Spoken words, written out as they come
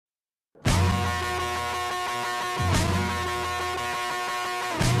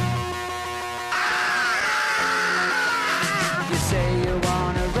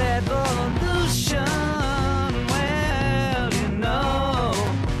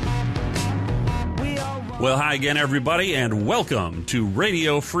Well, hi again, everybody, and welcome to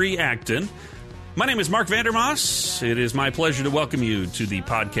Radio Free Acton. My name is Mark Vandermoss. It is my pleasure to welcome you to the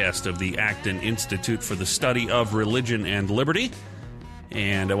podcast of the Acton Institute for the Study of Religion and Liberty.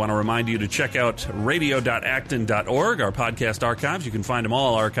 And I want to remind you to check out radio.acton.org, our podcast archives. You can find them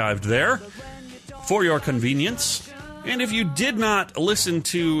all archived there for your convenience. And if you did not listen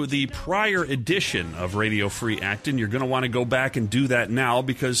to the prior edition of Radio Free Acton, you're going to want to go back and do that now,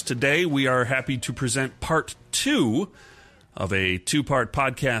 because today we are happy to present part 2 of a 2-part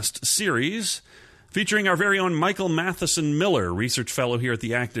podcast series featuring our very own Michael Matheson Miller, research fellow here at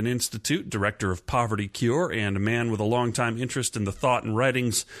the Acton Institute, director of Poverty Cure, and a man with a long-time interest in the thought and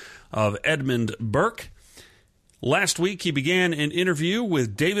writings of Edmund Burke. Last week, he began an interview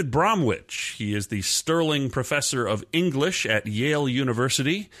with David Bromwich. He is the Sterling Professor of English at Yale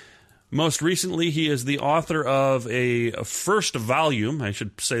University. Most recently, he is the author of a first volume. I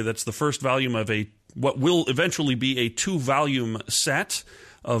should say that's the first volume of what will eventually be a 2-volume set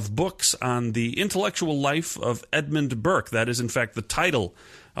of books on the intellectual life of Edmund Burke. That is, in fact, the title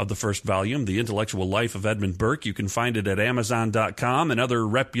of the first volume, The Intellectual Life of Edmund Burke. You can find it at Amazon.com and other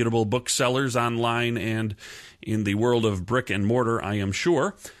reputable booksellers online and in the world of brick and mortar, I am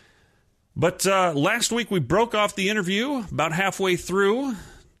sure. But last week we broke off the interview about halfway through,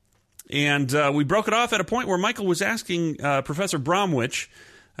 and we broke it off at a point where Michael was asking Professor Bromwich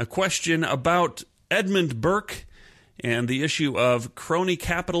a question about Edmund Burke and the issue of crony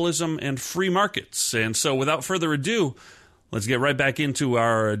capitalism and free markets. And so without further ado, let's get right back into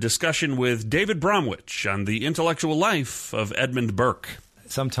our discussion with David Bromwich on the intellectual life of Edmund Burke.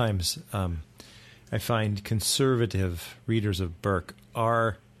 Sometimes I find conservative readers of Burke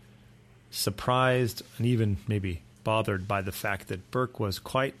are surprised and even maybe bothered by the fact that Burke was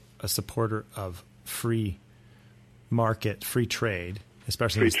quite a supporter of free market, free trade,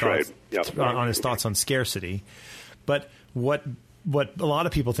 especially on his thoughts on scarcity. But what a lot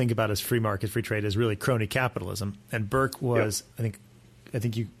of people think about as free market, free trade is really crony capitalism. And Burke was, I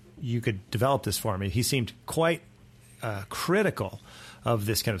think you could develop this for me. He seemed quite critical of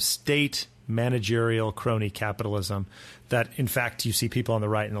this kind of state managerial crony capitalism that, in fact, you see people on the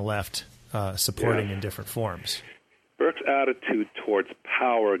right and the left supporting in different forms. Burke's attitude towards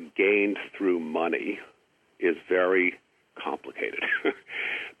power gained through money is very complicated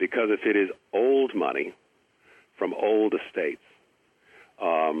because if it is old money from old estates,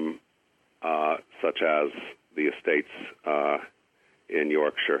 such as the estates in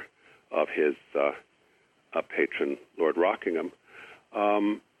Yorkshire of his patron, Lord Rockingham,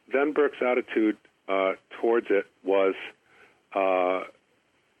 then Burke's attitude towards it was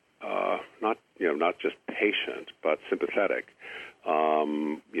not just patient but sympathetic.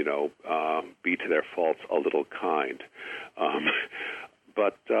 Be to their faults a little kind.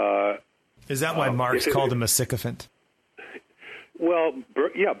 Is that why Marx called him a sycophant? Well,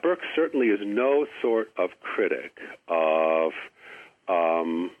 Burke certainly is no sort of critic of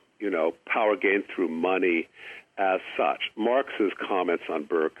power gained through money as such. Marx's comments on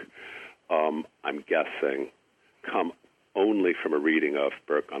Burke, I'm guessing, come only from a reading of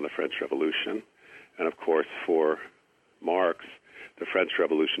Burke on the French Revolution. And, of course, for Marx, the French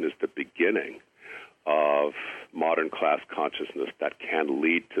Revolution is the beginning of modern class consciousness that can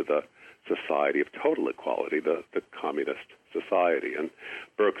lead to the society of total equality, the communist society. And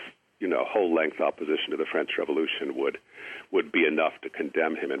Burke's whole-length opposition to the French Revolution would be enough to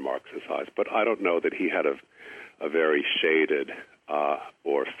condemn him in Marx's eyes. But I don't know that he had a very shaded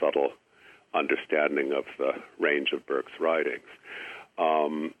or subtle understanding of the range of Burke's writings.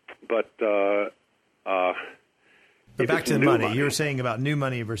 But back to the money. You were saying about new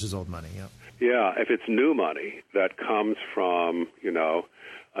money versus old money. Yep. Yeah, if it's new money that comes from,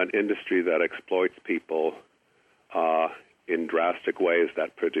 an industry that exploits people in drastic ways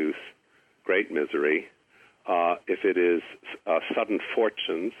that produce great misery, if it is sudden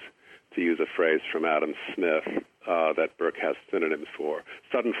fortunes, to use a phrase from Adam Smith that Burke has synonyms for,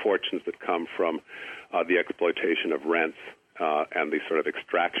 sudden fortunes that come from the exploitation of rents and the sort of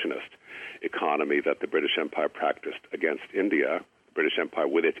extractionist economy that the British Empire practiced against India, the British Empire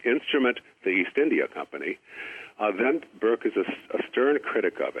with its instrument, the East India Company, then Burke is a stern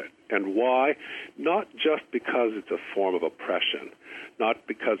critic of it. And why? Not just because it's a form of oppression, not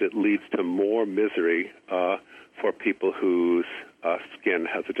because it leads to more misery for people whose skin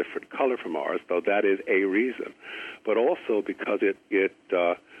has a different color from ours, though that is a reason, but also because it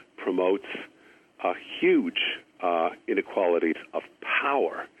promotes huge inequalities of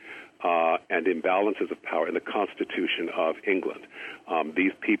power and imbalances of power in the Constitution of England.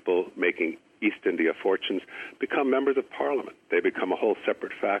 These people making East India fortunes become members of Parliament. They become a whole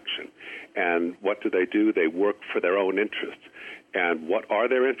separate faction. And what do? They work for their own interests. And what are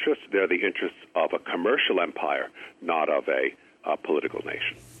their interests? They're the interests of a commercial empire, not of a political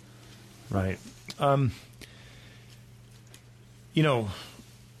nation. Right.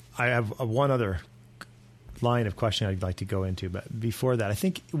 I have one other line of question I'd like to go into, but before that, I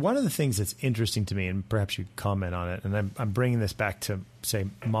think one of the things that's interesting to me, and perhaps you comment on it, and I'm bringing this back to, say,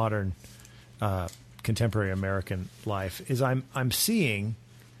 modern contemporary American life, is I'm seeing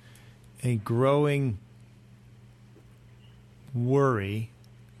a growing worry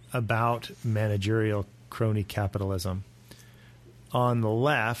about managerial crony capitalism on the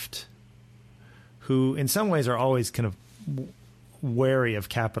left, who in some ways are always kind of wary of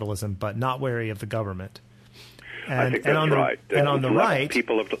capitalism, but not wary of the government. And, I think that's right. And on the right,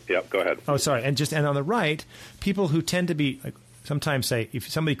 people have. Yeah, go ahead. Oh, sorry. And on the right, people who tend to be sometimes say, if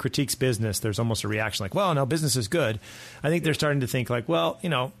somebody critiques business, there's almost a reaction like, well, no, business is good. I think they're starting to think like, well,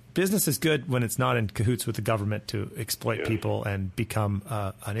 business is good when it's not in cahoots with the government to exploit people and become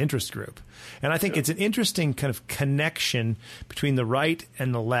an interest group. And I think it's an interesting kind of connection between the right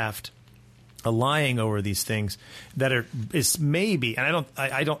and the left allying over these things that is maybe, and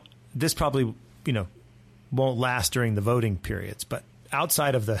I don't, this probably, won't last during the voting periods, but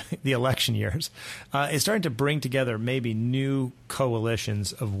outside of the election years, is starting to bring together maybe new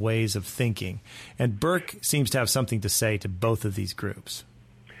coalitions of ways of thinking. And Burke seems to have something to say to both of these groups.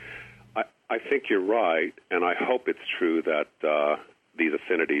 I think you're right, and I hope it's true that these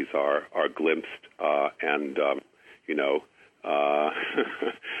affinities are glimpsed and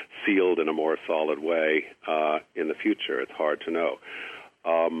sealed in a more solid way in the future. It's hard to know.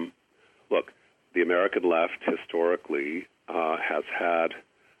 Look, the American left historically has had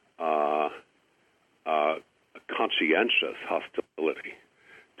a conscientious hostility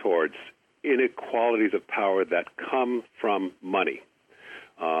towards inequalities of power that come from money.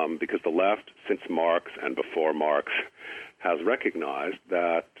 Because the left, since Marx and before Marx, has recognized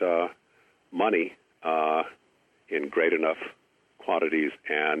that money in great enough quantities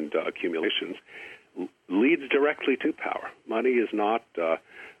and accumulations leads directly to power. Money is not,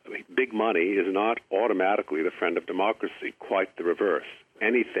 big money is not automatically the friend of democracy, quite the reverse.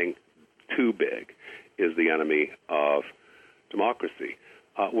 Anything too big is the enemy of democracy.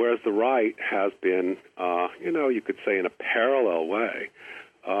 Whereas the right has been, you could say in a parallel way,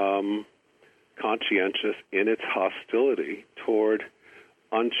 conscientious in its hostility toward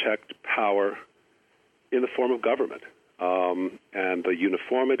unchecked power in the form of government. And the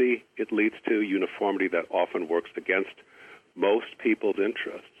uniformity it leads to, uniformity that often works against most people's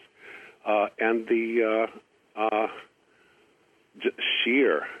interests, and the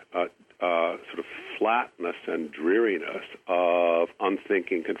sheer sort of flatness and dreariness of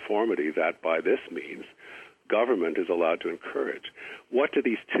unthinking conformity that by this means government is allowed to encourage. What do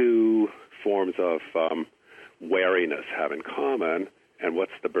these two forms of wariness have in common, and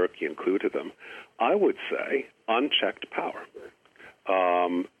what's the Burkean clue to them? I would say unchecked power.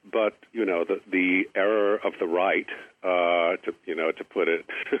 But the error of the right, to put it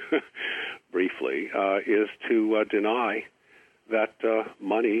briefly, is to deny that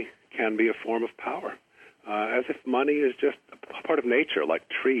money can be a form of power, as if money is just a part of nature, like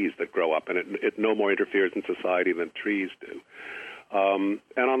trees that grow up, and it no more interferes in society than trees do. And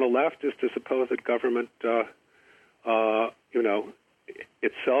on the left is to suppose that government,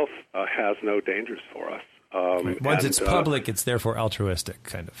 itself has no dangers for us. Once it's public, it's therefore altruistic,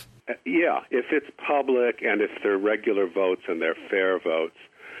 kind of. Yeah, if it's public and if they're regular votes and they're fair votes,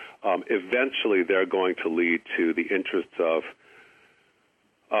 eventually they're going to lead to the interests of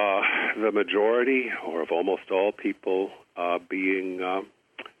the majority or of almost all people being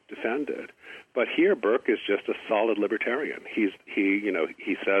defended. But here, Burke is just a solid libertarian. He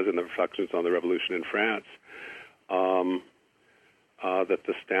says in the Reflections on the Revolution in France that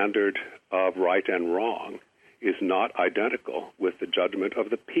the standard of right and wrong is not identical with the judgment of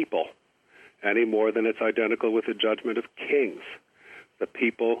the people, any more than it's identical with the judgment of kings. The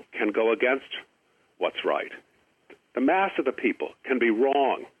people can go against what's right. The mass of the people can be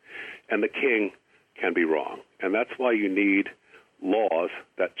wrong, and the king can be wrong. And that's why you need laws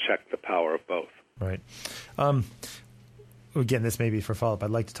that check the power of both. Right. Again, this may be for follow-up.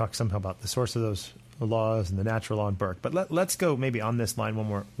 I'd like to talk somehow about the source of those laws and the natural law in Burke. But let's go maybe on this line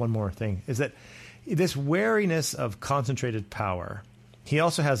one more thing, is that this wariness of concentrated power, he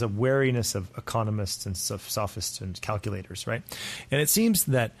also has a wariness of economists and sophists and calculators, right? And it seems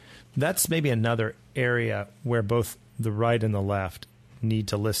that that's maybe another area where both the right and the left need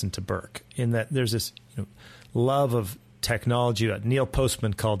to listen to Burke, in that there's this love of technology. Neil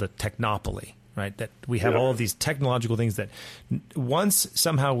Postman called it technopoly, right? That we have all of these technological things that once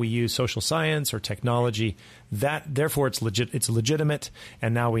somehow we use social science or technology, that therefore it's legitimate,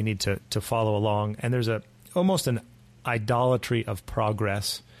 and now we need to follow along. And there's almost an idolatry of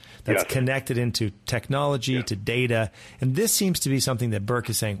progress that's connected into technology, to data. And this seems to be something that Burke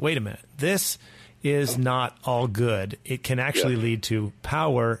is saying, wait a minute, this is not all good. It can actually lead to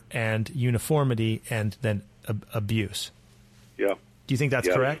power and uniformity and then abuse. Yeah. Do you think that's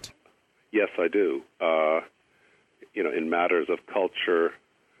correct? Yes, I do. In matters of culture,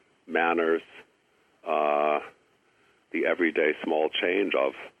 manners, the everyday small change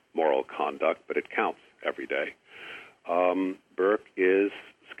of moral conduct, but it counts every day. Burke is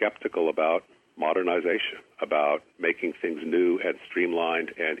skeptical about modernization, about making things new and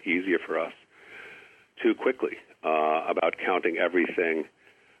streamlined and easier for us too quickly, about counting everything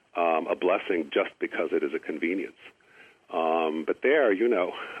a blessing just because it is a convenience. But there,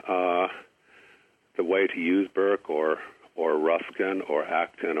 the way to use Burke or Ruskin or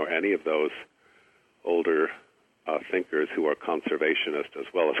Acton or any of those older thinkers who are conservationist as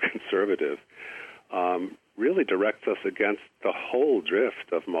well as conservative really directs us against the whole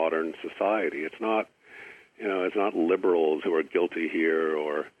drift of modern society. It's not, it's not liberals who are guilty here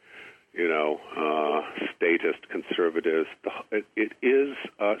or, statist conservatives. It is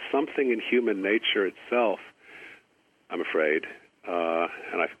something in human nature itself, I'm afraid,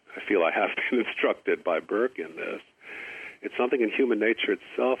 and I feel I have been instructed by Burke in this. It's something in human nature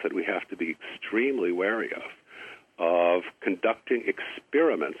itself that we have to be extremely wary of conducting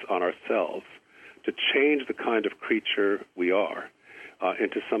experiments on ourselves to change the kind of creature we are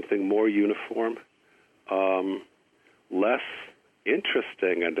into something more uniform, less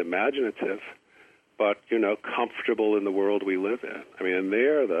interesting and imaginative, but, comfortable in the world we live in. I mean, and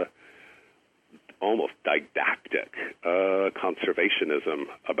there the almost didactic conservationism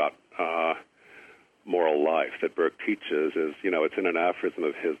about moral life that Burke teaches is, it's in an aphorism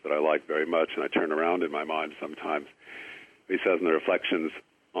of his that I like very much, and I turn around in my mind sometimes. He says in the Reflections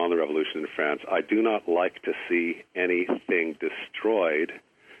on the Revolution in France, I do not like to see anything destroyed,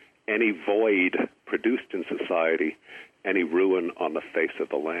 any void produced in society, any ruin on the face of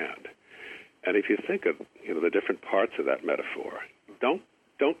the land. And if you think of, the different parts of that metaphor, don't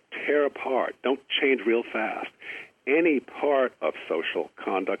tear apart, don't change real fast any part of social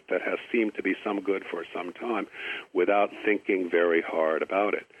conduct that has seemed to be some good for some time without thinking very hard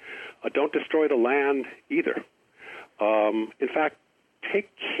about it. Don't destroy the land either. In fact,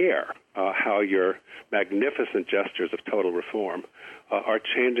 take care how your magnificent gestures of total reform are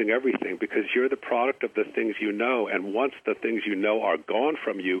changing everything, because you're the product of the things you know, and once the things you know are gone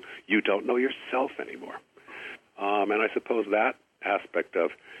from you, you don't know yourself anymore. And I suppose that aspect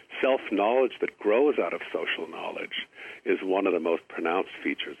of self-knowledge that grows out of social knowledge is one of the most pronounced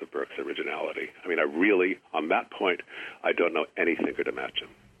features of Burke's originality. I mean, on that point, I don't know anything could imagine.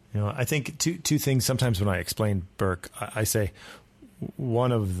 I think two things. Sometimes when I explain Burke, I say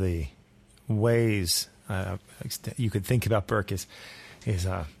one of the ways you could think about Burke is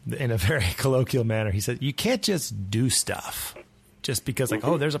in a very colloquial manner. He said, you can't just do stuff just because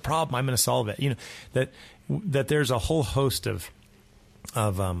there's a problem, I'm going to solve it. That there's a whole host of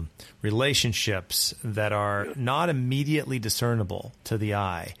relationships that are not immediately discernible to the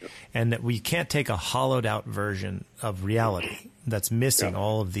eye, and that we can't take a hollowed out version of reality that's missing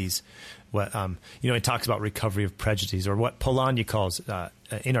all of these. What he talks about recovery of prejudice, or what Polanyi calls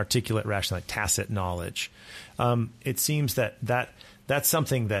inarticulate rational, tacit knowledge. It seems that's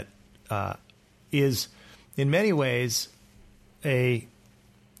something that is in many ways a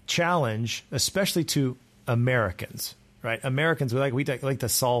challenge, especially to Americans. Right, Americans we like to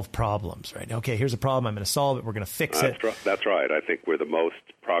solve problems. Right, okay, here's a problem. I'm going to solve it. We're going to fix it. That's right. I think we're the most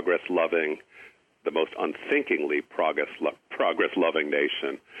progress-loving, the most unthinkingly progress-loving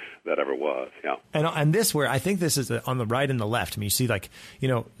nation that ever was. Yeah, and this where I think this is on the right and the left. I mean, you see,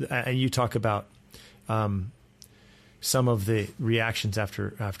 and you talk about some of the reactions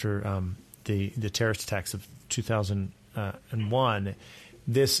after the terrorist attacks of 2001.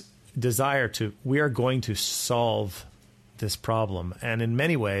 This desire we are going to solve this problem. And in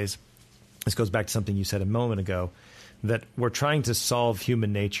many ways, this goes back to something you said a moment ago, that we're trying to solve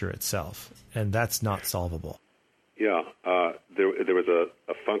human nature itself, and that's not solvable. Yeah. There was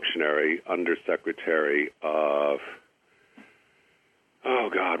a functionary, undersecretary of,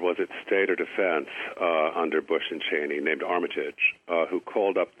 was it State or Defense under Bush and Cheney, named Armitage, who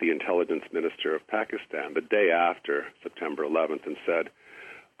called up the intelligence minister of Pakistan the day after September 11th and said,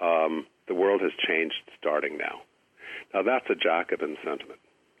 the world has changed starting now. Now, that's a Jacobin sentiment.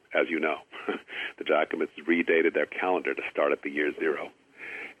 as you know. The Jacobins redated their calendar to start at the year zero.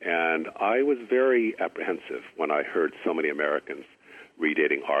 And I was very apprehensive when I heard so many Americans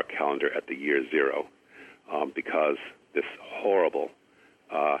redating our calendar at the year zero, because this horrible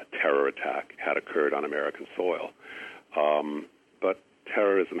terror attack had occurred on American soil. But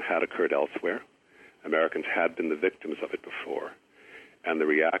terrorism had occurred elsewhere. Americans had been the victims of it before. And the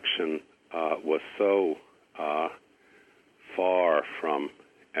reaction was so far from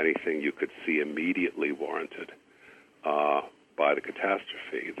anything you could see immediately warranted by the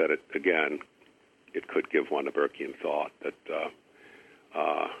catastrophe that it could give one a Burkean thought that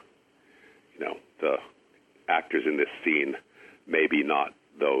the actors in this scene maybe not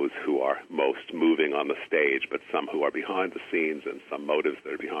those who are most moving on the stage, but some who are behind the scenes and some motives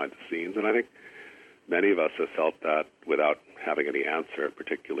that are behind the scenes. And I think many of us have felt that without having any answer,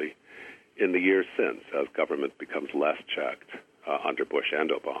 particularly in the years since, as government becomes less checked under Bush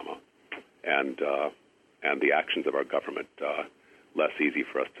and Obama, and the actions of our government less easy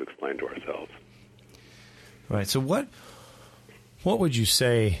for us to explain to ourselves. Right. So what would you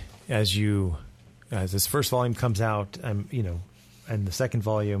say as this first volume comes out, and the second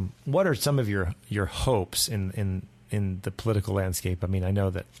volume, what are some of your hopes in the political landscape? I mean, I know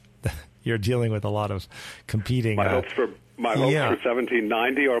that you're dealing with a lot of competing. My hopes for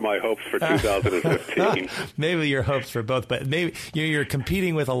 1790 or my hopes for 2015? Maybe your hopes for both, but maybe you're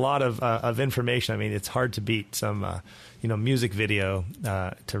competing with a lot of information. I mean, it's hard to beat some music video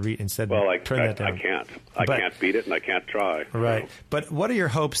to read instead. Well, I can't. I can't beat it, and I can't try. Right. But what are your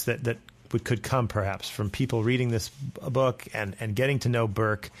hopes that could come perhaps from people reading this book and getting to know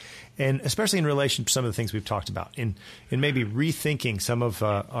Burke, and especially in relation to some of the things we've talked about, in maybe rethinking some of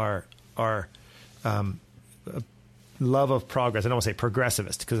our love of progress? I don't want to say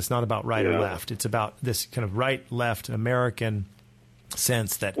progressivist, because it's not about right or left. It's about this kind of right-left American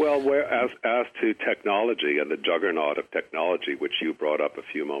sense that... Well, as to technology and the juggernaut of technology, which you brought up a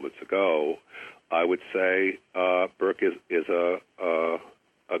few moments ago, I would say Burke is a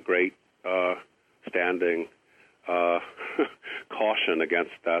great standing caution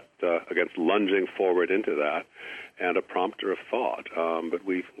against that, against lunging forward into that, and a prompter of thought. But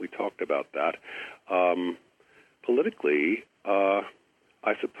we talked about that. Politically,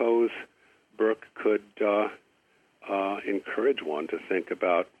 I suppose Burke could encourage one to think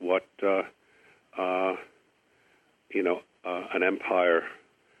about what an empire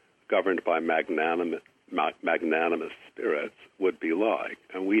governed by magnanimous spirits would be like.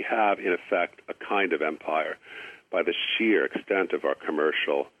 And we have, in effect, a kind of empire by the sheer extent of our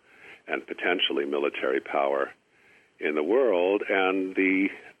commercial and potentially military power in the world, and the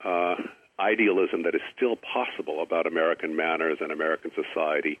idealism that is still possible about American manners and American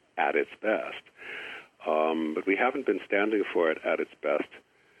society at its best. But we haven't been standing for it at its best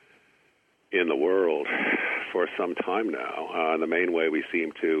in the world for some time now. The main way we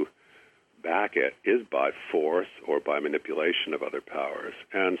seem to back it is by force or by manipulation of other powers.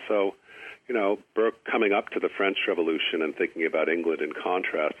 And so, Burke coming up to the French Revolution and thinking about England in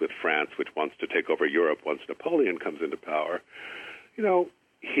contrast with France, which wants to take over Europe once Napoleon comes into power,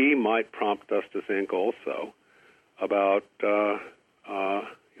 he might prompt us to think also about,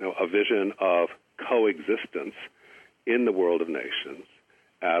 a vision of coexistence in the world of nations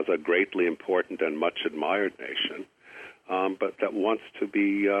as a greatly important and much admired nation, but that wants to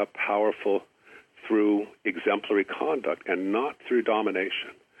be powerful through exemplary conduct and not through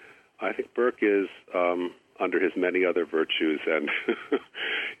domination. I think Burke is, under his many other virtues and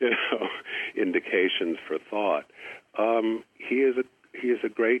indications for thought, he is a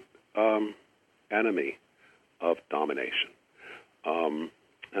great enemy of domination.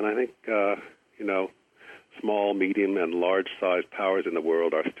 And I think small, medium, and large-sized powers in the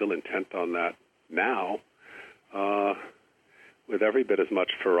world are still intent on that now, with every bit as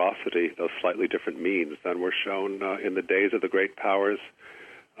much ferocity, though slightly different means, than were shown in the days of the great powers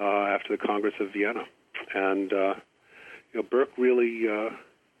after the Congress of Vienna. And Burke really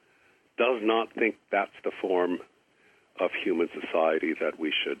does not think that's the form of human society that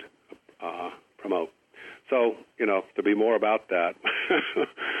we should promote. So, there'll be more about that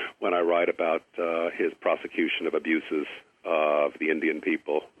when I write about his prosecution of abuses of the Indian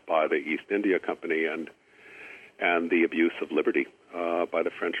people by the East India Company and the abuse of liberty by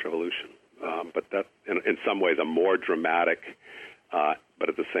the French Revolution. But that, in some ways, a more dramatic, but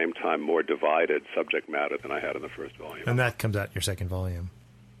at the same time more divided subject matter than I had in the first volume. And that comes out in your second volume.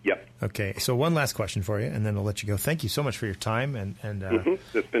 Yep. Okay, so one last question for you, and then I'll let you go. Thank you so much for your time, and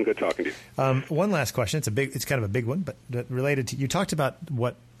It's been good talking to you. One last question. It's kind of a big one, but related to, you talked about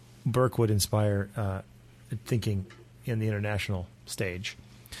what Burke would inspire thinking in the international stage.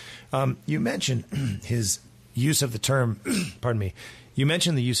 You mentioned his use of the term, pardon me, you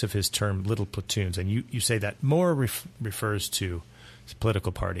mentioned the use of his term little platoons, and you say that more refers to his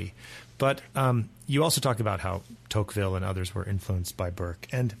political party. But you also talked about how Tocqueville and others were influenced by Burke.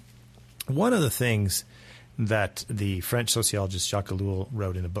 And one of the things that the French sociologist Jacques Ellul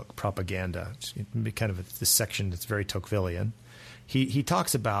wrote in a book, Propaganda, kind of this section that's very Tocquevillian, he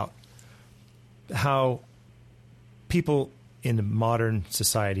talks about how people in modern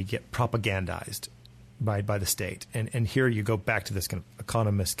society get propagandized by the state. And here you go back to this kind of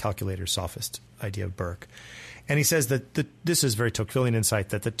economist, calculator, sophist idea of Burke. And he says that this is very Tocquevillian insight,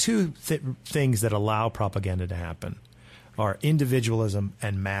 that the two things that allow propaganda to happen are individualism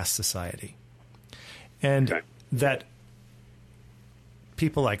and mass society. And that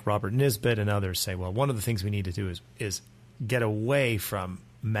people like Robert Nisbet and others say, well, one of the things we need to do is get away from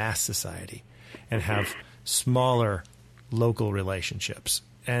mass society and have smaller local relationships.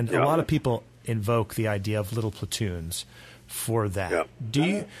 And a lot of people invoke the idea of little platoons for that. Do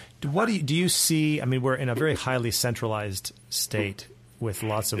you see, I mean, we're in a very highly centralized state with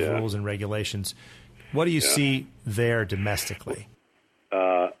lots of rules and regulations. What do you see there domestically?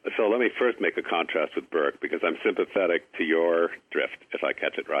 So let me first make a contrast with Burke, because I'm sympathetic to your drift, if I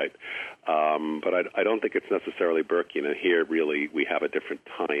catch it right. But I don't think it's necessarily Burkean, and here really we have a different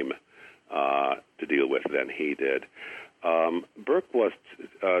time to deal with than he did. Burke was,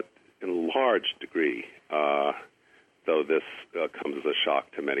 in a large degree, though this comes as a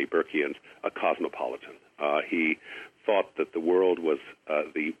shock to many Burkeans, a cosmopolitan. He thought that the world was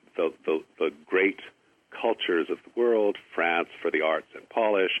the great cultures of the world, France for the arts and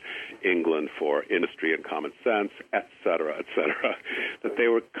polish, England for industry and common sense, et cetera, that they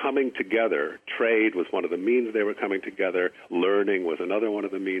were coming together. Trade was one of the means they were coming together. Learning was another one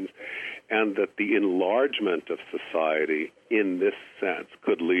of the means. And that the enlargement of society in this sense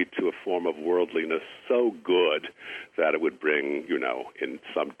could lead to a form of worldliness so good that it would bring, in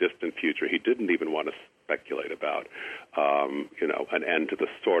some distant future, he didn't even want to speculate about, an end to the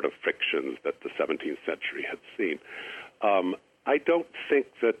sort of frictions that the 17th century had seen. I don't think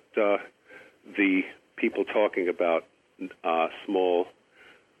that the people talking about small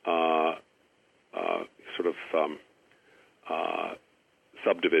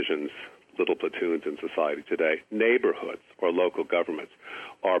subdivisions, little platoons in society today, neighborhoods or local governments,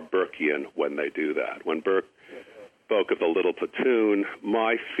 are Burkean when they do that. When Burke spoke of the little platoon,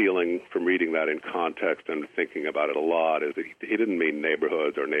 my feeling from reading that in context and thinking about it a lot is that he didn't mean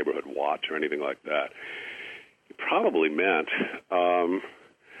neighborhoods or neighborhood watch or anything like that. He probably meant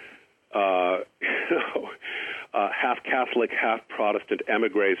half Catholic, half Protestant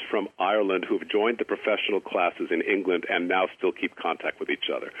emigres from Ireland who have joined the professional classes in England and now still keep contact with each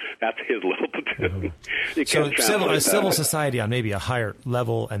other. That's his little platoon. So civil society on maybe a higher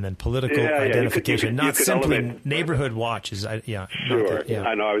level, and then political identification, not simply neighborhood watches. Sure.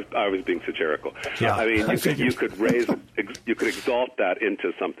 I know I was being satirical. Yeah, I mean, you could exalt that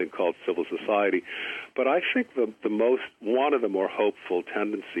into something called civil society. But I think one of the more hopeful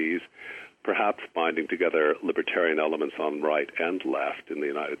tendencies, perhaps binding together libertarian elements on right and left in the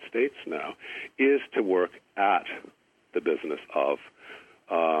United States now, is to work at the business of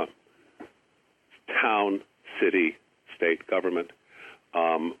town, city, state government,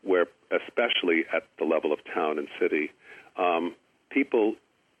 where, especially at the level of town and city, people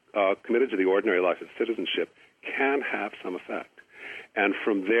committed to the ordinary life of citizenship can have some effect. And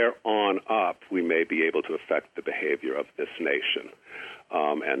from there on up, we may be able to affect the behavior of this nation,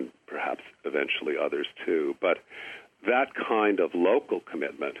 and perhaps eventually others too. But that kind of local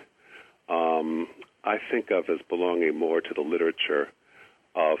commitment, I think of as belonging more to the literature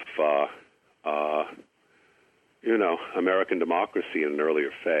of, American democracy in an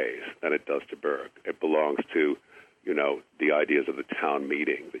earlier phase than it does to Burke. It belongs to, the ideas of the town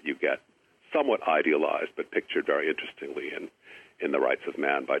meeting that you get somewhat idealized but pictured very interestingly in The Rights of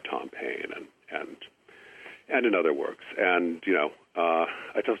Man by Tom Paine and in other works. And,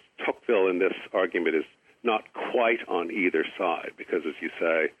 I just Tocqueville in this argument is not quite on either side because, as you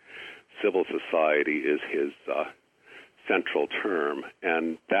say, civil society is his central term,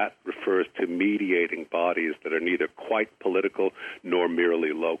 and that refers to mediating bodies that are neither quite political nor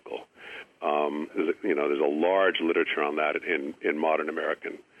merely local. There's a large literature on that in modern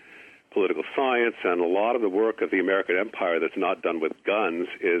American political science, and a lot of the work of the American empire that's not done with guns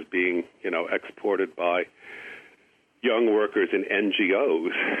is being, exported by young workers in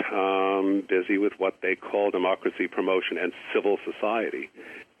NGOs, busy with what they call democracy promotion and civil society.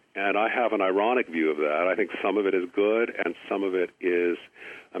 And I have an ironic view of that. I think some of it is good, and some of it is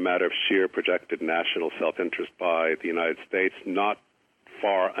a matter of sheer projected national self-interest by the United States, not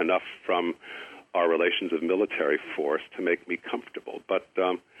far enough from our relations of military force to make me comfortable. But who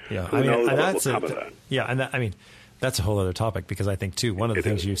knows what will come of that? Yeah, and that's a whole other topic, because I think, too, one of the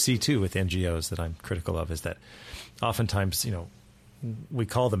things you see, too, with NGOs that I'm critical of is that oftentimes, we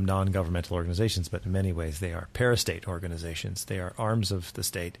call them non-governmental organizations, but in many ways they are parastate organizations. They are arms of the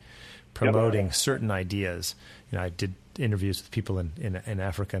state promoting certain ideas. I did interviews with people in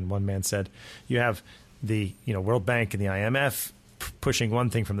Africa, and one man said, you have the World Bank and the IMF pushing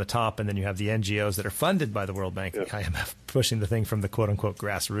one thing from the top, and then you have the NGOs that are funded by the World Bank and the IMF pushing the thing from the quote-unquote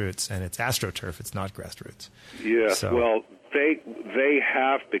grassroots, and it's AstroTurf, it's not grassroots. Yeah, well, they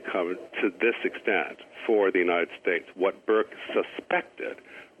have become, to this extent, for the United States, what Burke suspected,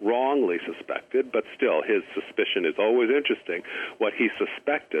 wrongly suspected, but still his suspicion is always interesting. What he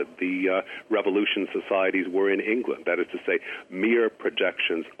suspected the revolution societies were in England, that is to say, mere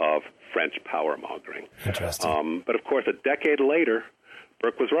projections of French power-mongering. Interesting. But of course, a decade later,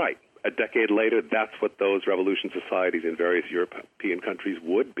 Burke was right. A decade later, that's what those revolution societies in various European countries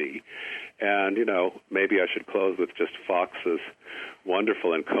would be. And, maybe I should close with just Fox's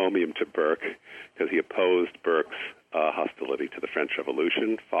wonderful encomium to Burke, because he opposed Burke's hostility to the French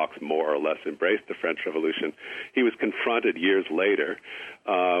Revolution. Fox more or less embraced the French Revolution. He was confronted years later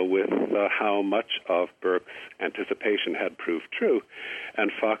with how much of Burke's anticipation had proved true.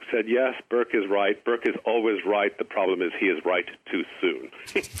 And Fox said, yes, Burke is right. Burke is always right. The problem is he is right too soon.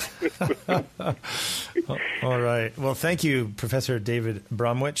 All right. Well, thank you, Professor David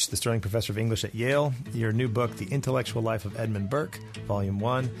Bromwich, the Sterling Professor of English at Yale. Your new book, The Intellectual Life of Edmund Burke, Volume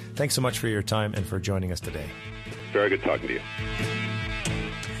 1. Thanks so much for your time and for joining us today. Very good talking to you.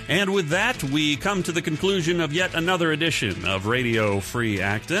 And with that, we come to the conclusion of yet another edition of Radio Free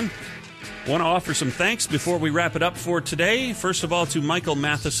Acton. I want to offer some thanks before we wrap it up for today. First of all, to Michael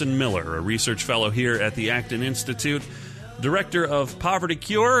Matheson Miller, a research fellow here at the Acton Institute, Director of Poverty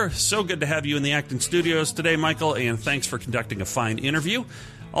Cure. So good to have you in the Acton studios today, Michael, and thanks for conducting a fine interview.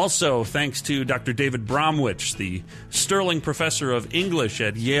 Also, thanks to Dr. David Bromwich, the Sterling Professor of English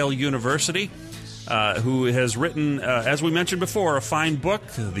at Yale University, who has written, as we mentioned before, a fine book,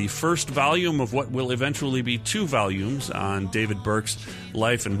 the first volume of what will eventually be 2 volumes on David Burke's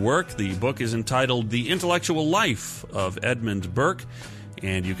life and work. The book is entitled The Intellectual Life of Edmund Burke,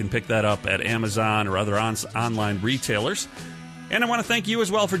 and you can pick that up at Amazon or other online retailers. And I want to thank you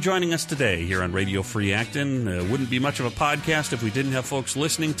as well for joining us today here on Radio Free Acton. Wouldn't be much of a podcast if we didn't have folks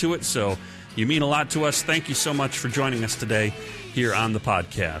listening to it, so you mean a lot to us. Thank you so much for joining us today here on the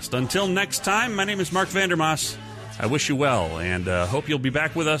podcast. Until next time, my name is Mark Vandermoss. I wish you well, and hope you'll be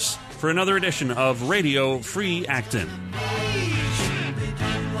back with us for another edition of Radio Free Acton.